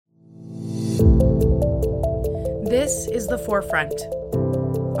This is The Forefront,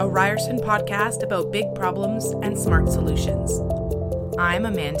 a Ryerson podcast about big problems and smart solutions. I'm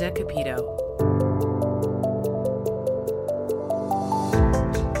Amanda Cupido.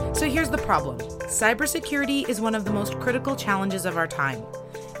 So here's the problem. Cybersecurity is one of the most critical challenges of our time.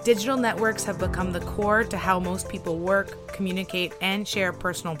 Digital networks have become the core to how most people work, communicate, and share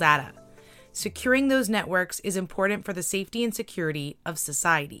personal data. Securing those networks is important for the safety and security of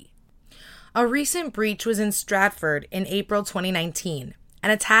society. A recent breach was in Stratford in April 2019.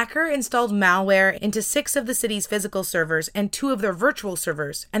 An attacker installed malware into 6 of the city's physical servers and 2 of their virtual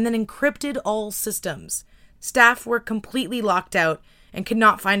servers, and then encrypted all systems. Staff were completely locked out and could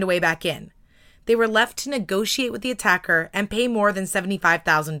not find a way back in. They were left to negotiate with the attacker and pay more than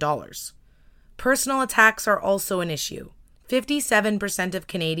 $75,000. Personal attacks are also an issue. 57% of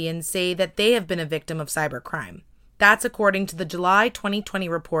Canadians say that they have been a victim of cybercrime. That's according to the July 2020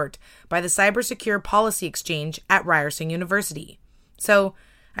 report by the Cybersecure Policy Exchange at Ryerson University. So,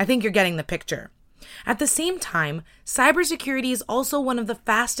 I think you're getting the picture. At the same time, cybersecurity is also one of the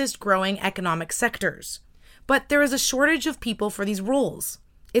fastest growing economic sectors. But there is a shortage of people for these roles.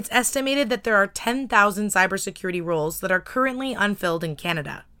 It's estimated that there are 10,000 cybersecurity roles that are currently unfilled in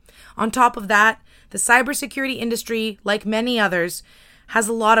Canada. On top of that, the cybersecurity industry, like many others, has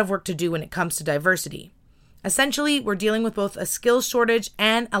a lot of work to do when it comes to diversity. Essentially, we're dealing with both a skills shortage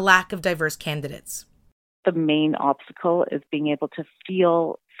and a lack of diverse candidates. The main obstacle is being able to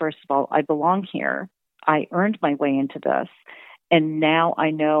feel, first of all, I belong here. I earned my way into this. And now I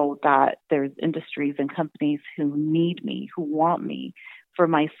know that there's industries and companies who need me, who want me for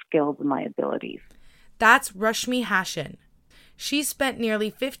my skills and my abilities. That's Rashmi Hashin. She spent nearly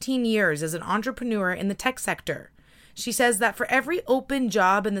 15 years as an entrepreneur in the tech sector. She says that for every open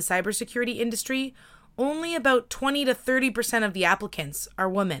job in the cybersecurity industry, only about 20 to 30% of the applicants are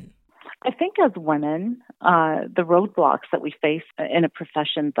women. I think as women, the roadblocks that we face in a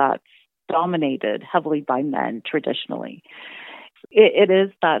profession that's dominated heavily by men traditionally, it is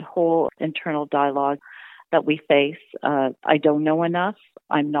that whole internal dialogue that we face. I don't know enough.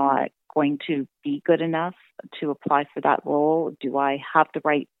 I'm not going to be good enough to apply for that role. Do I have the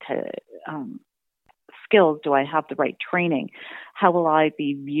right skills? Do I have the right training? How will I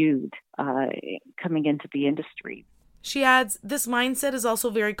be viewed coming into the industry? She adds, this mindset is also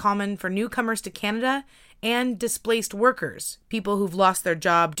very common for newcomers to Canada and displaced workers, people who've lost their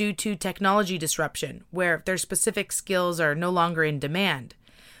job due to technology disruption, where their specific skills are no longer in demand,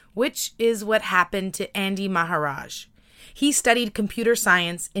 which is what happened to Andy Maharaj. He studied computer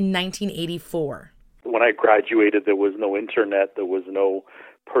science in 1984. When I graduated, there was no internet, there was no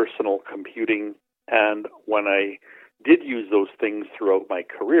personal computing, and when I did use those things throughout my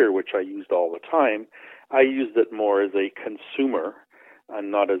career, which I used all the time, I used it more as a consumer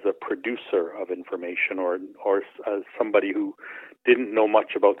and not as a producer of information or as somebody who didn't know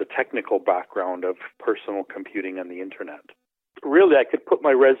much about the technical background of personal computing and the internet. Really, I could put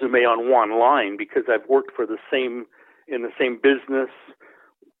my resume on one line because I've worked for in the same business,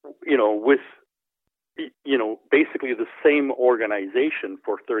 with, basically the same organization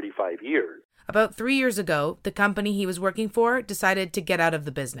for 35 years. About 3 years ago, the company he was working for decided to get out of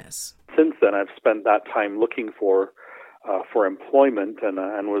the business. Since then, I've spent that time looking for employment and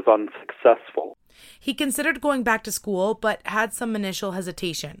was unsuccessful. He considered going back to school, but had some initial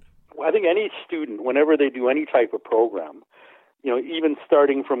hesitation. I think any student, whenever they do any type of program, even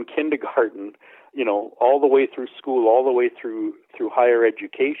starting from kindergarten, all the way through school, all the way through higher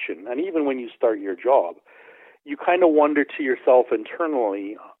education, and even when you start your job, you kind of wonder to yourself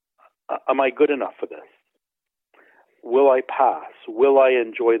internally, am I good enough for this? Will I pass? Will I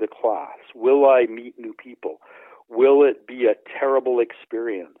enjoy the class? Will I meet new people? Will it be a terrible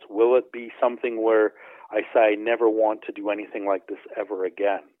experience? Will it be something where I say I never want to do anything like this ever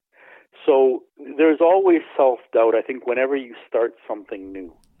again? So there's always self-doubt, I think, whenever you start something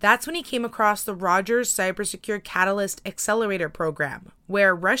new. That's when he came across the Rogers Cybersecure Catalyst Accelerator Program,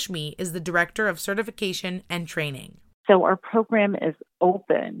 where Rashmi is the Director of Certification and Training. So our program is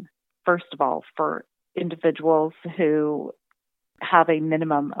open, first of all, for individuals who have a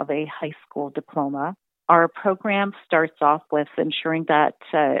minimum of a high school diploma. Our program starts off with ensuring that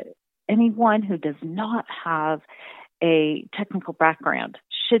anyone who does not have a technical background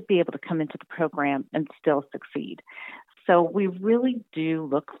should be able to come into the program and still succeed. So we really do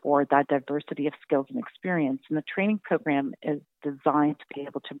look for that diversity of skills and experience, and the training program is designed to be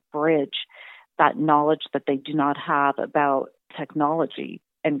able to bridge that knowledge that they do not have about technology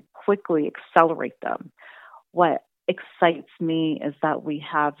and quickly accelerate them. What excites me is that we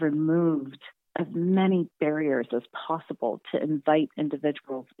have removed as many barriers as possible to invite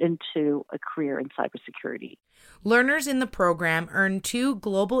individuals into a career in cybersecurity. Learners in the program earn 2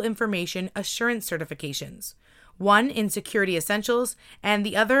 Global Information Assurance certifications, one in Security Essentials and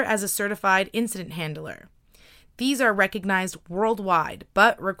the other as a certified incident handler. These are recognized worldwide,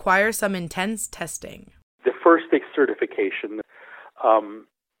 but require some intense testing. The first certification,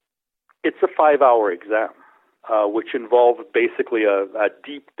 it's a 5-hour exam, which involves basically a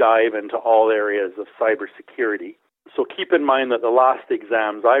deep dive into all areas of cybersecurity. So keep in mind that the last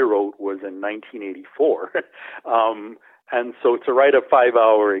exams I wrote was in 1984. And so to write a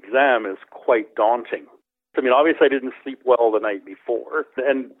 5-hour exam is quite daunting. I mean, obviously I didn't sleep well the night before.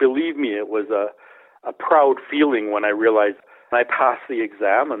 And believe me, it was a proud feeling when I realized I passed the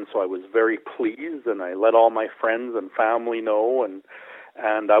exam. And so I was very pleased, and I let all my friends and family know.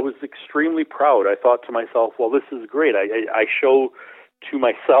 And I was extremely proud. I thought to myself, well, this is great. I show to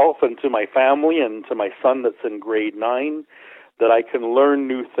myself and to my family and to my son that's in grade 9 that I can learn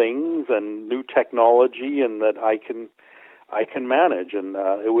new things and new technology, and that I can manage. And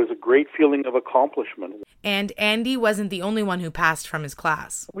it was a great feeling of accomplishment. And Andy wasn't the only one who passed from his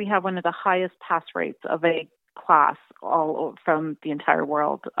class. We have one of the highest pass rates of a class all from the entire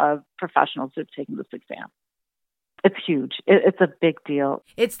world of professionals who have taken this exam. It's huge. It's a big deal.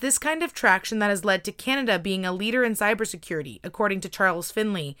 It's this kind of traction that has led to Canada being a leader in cybersecurity, according to Charles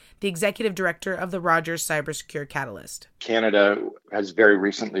Finley, the executive director of the Rogers Cybersecure Catalyst. Canada has very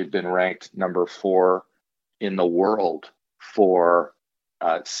recently been ranked number 4 in the world for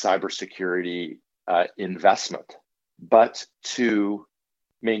cybersecurity investment. But to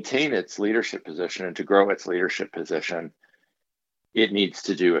maintain its leadership position and to grow its leadership position, it needs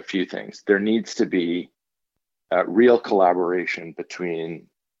to do a few things. There needs to be real collaboration between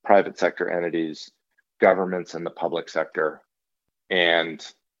private sector entities, governments and the public sector, and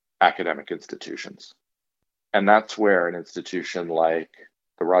academic institutions. And that's where an institution like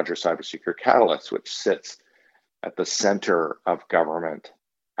the Rogers Cybersecure Catalyst, which sits at the center of government,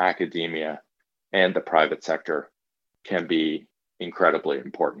 academia, and the private sector, can be incredibly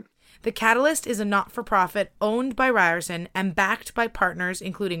important. The Catalyst is a not-for-profit owned by Ryerson and backed by partners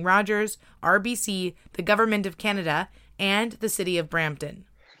including Rogers, RBC, the Government of Canada, and the City of Brampton.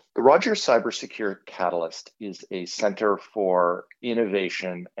 The Rogers Cybersecure Catalyst is a center for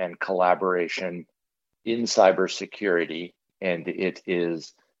innovation and collaboration in cybersecurity, and it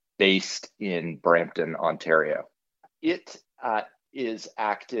is based in Brampton, Ontario. It is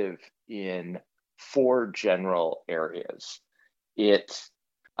active in 4 general areas. It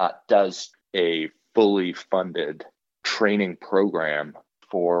does a fully funded training program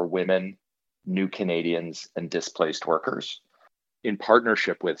for women, new Canadians, and displaced workers in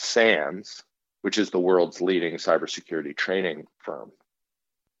partnership with SANS, which is the world's leading cybersecurity training firm.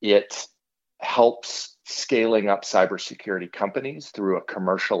 It helps scaling up cybersecurity companies through a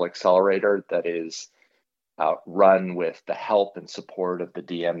commercial accelerator that is run with the help and support of the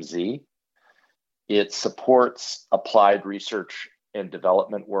DMZ. It supports applied research and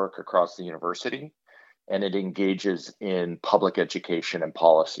development work across the university, and it engages in public education and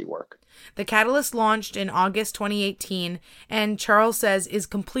policy work. The Catalyst launched in August 2018, and Charles says is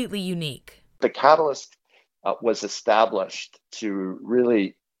completely unique. The Catalyst was established to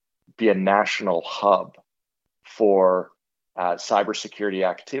really be a national hub for cybersecurity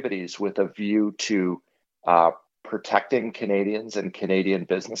activities with a view to protecting Canadians and Canadian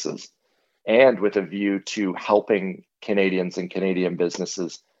businesses, and with a view to helping Canadians and Canadian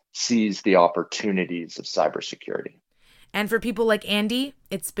businesses seize the opportunities of cybersecurity. And for people like Andy,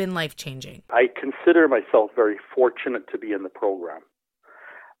 it's been life-changing. I consider myself very fortunate to be in the program.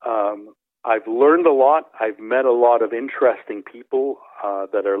 I've learned a lot. I've met a lot of interesting people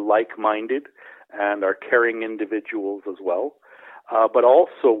that are like-minded and are caring individuals as well. But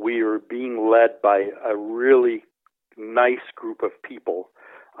also we are being led by a really nice group of people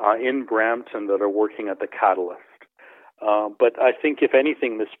in Brampton that are working at the Catalyst. But I think, if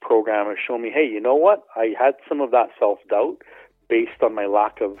anything, this program has shown me, hey, you know what? I had some of that self-doubt based on my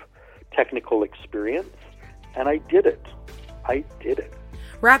lack of technical experience, and I did it.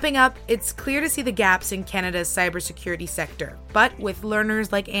 Wrapping up, it's clear to see the gaps in Canada's cybersecurity sector. But with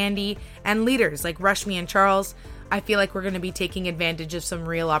learners like Andy and leaders like Rushmi and Charles, I feel like we're going to be taking advantage of some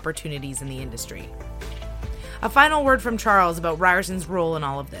real opportunities in the industry. A final word from Charles about Ryerson's role in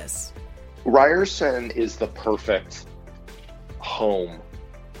all of this. Ryerson is the perfect home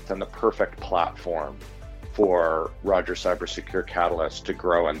and the perfect platform for Rogers Cybersecure Catalyst to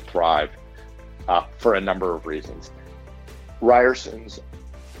grow and thrive for a number of reasons. Ryerson's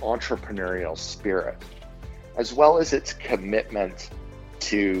entrepreneurial spirit, as well as its commitment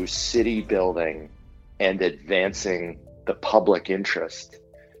to city building and advancing the public interest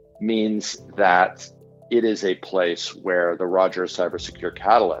means that it is a place where the Rogers Cybersecure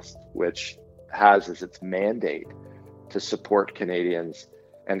Catalyst, which has as its mandate to support Canadians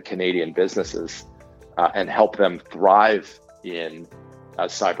and Canadian businesses and help them thrive in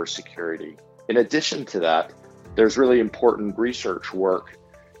cybersecurity. In addition to that, there's really important research work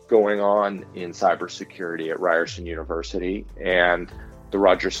going on in cybersecurity at Ryerson University, and the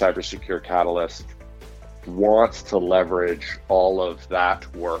Rogers Cybersecure Catalyst wants to leverage all of that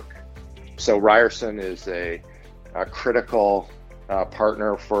work. So Ryerson is a critical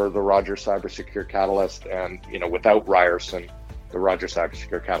partner for the Rogers Cybersecure Catalyst, and without Ryerson, the Rogers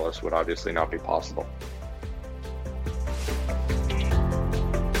Cybersecure Catalyst would obviously not be possible.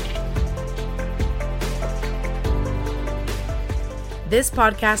 This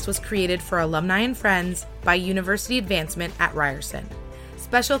podcast was created for alumni and friends by University Advancement at Ryerson.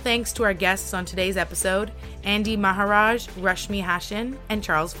 Special thanks to our guests on today's episode, Andy Maharaj, Rashmi Hashin, and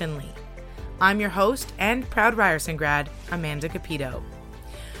Charles Finley. I'm your host and proud Ryerson grad, Amanda Cupido.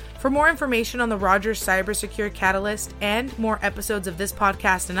 For more information on the Rogers Cybersecure Catalyst and more episodes of this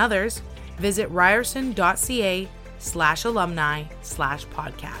podcast and others, visit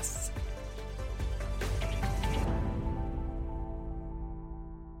ryerson.ca/alumni/podcasts.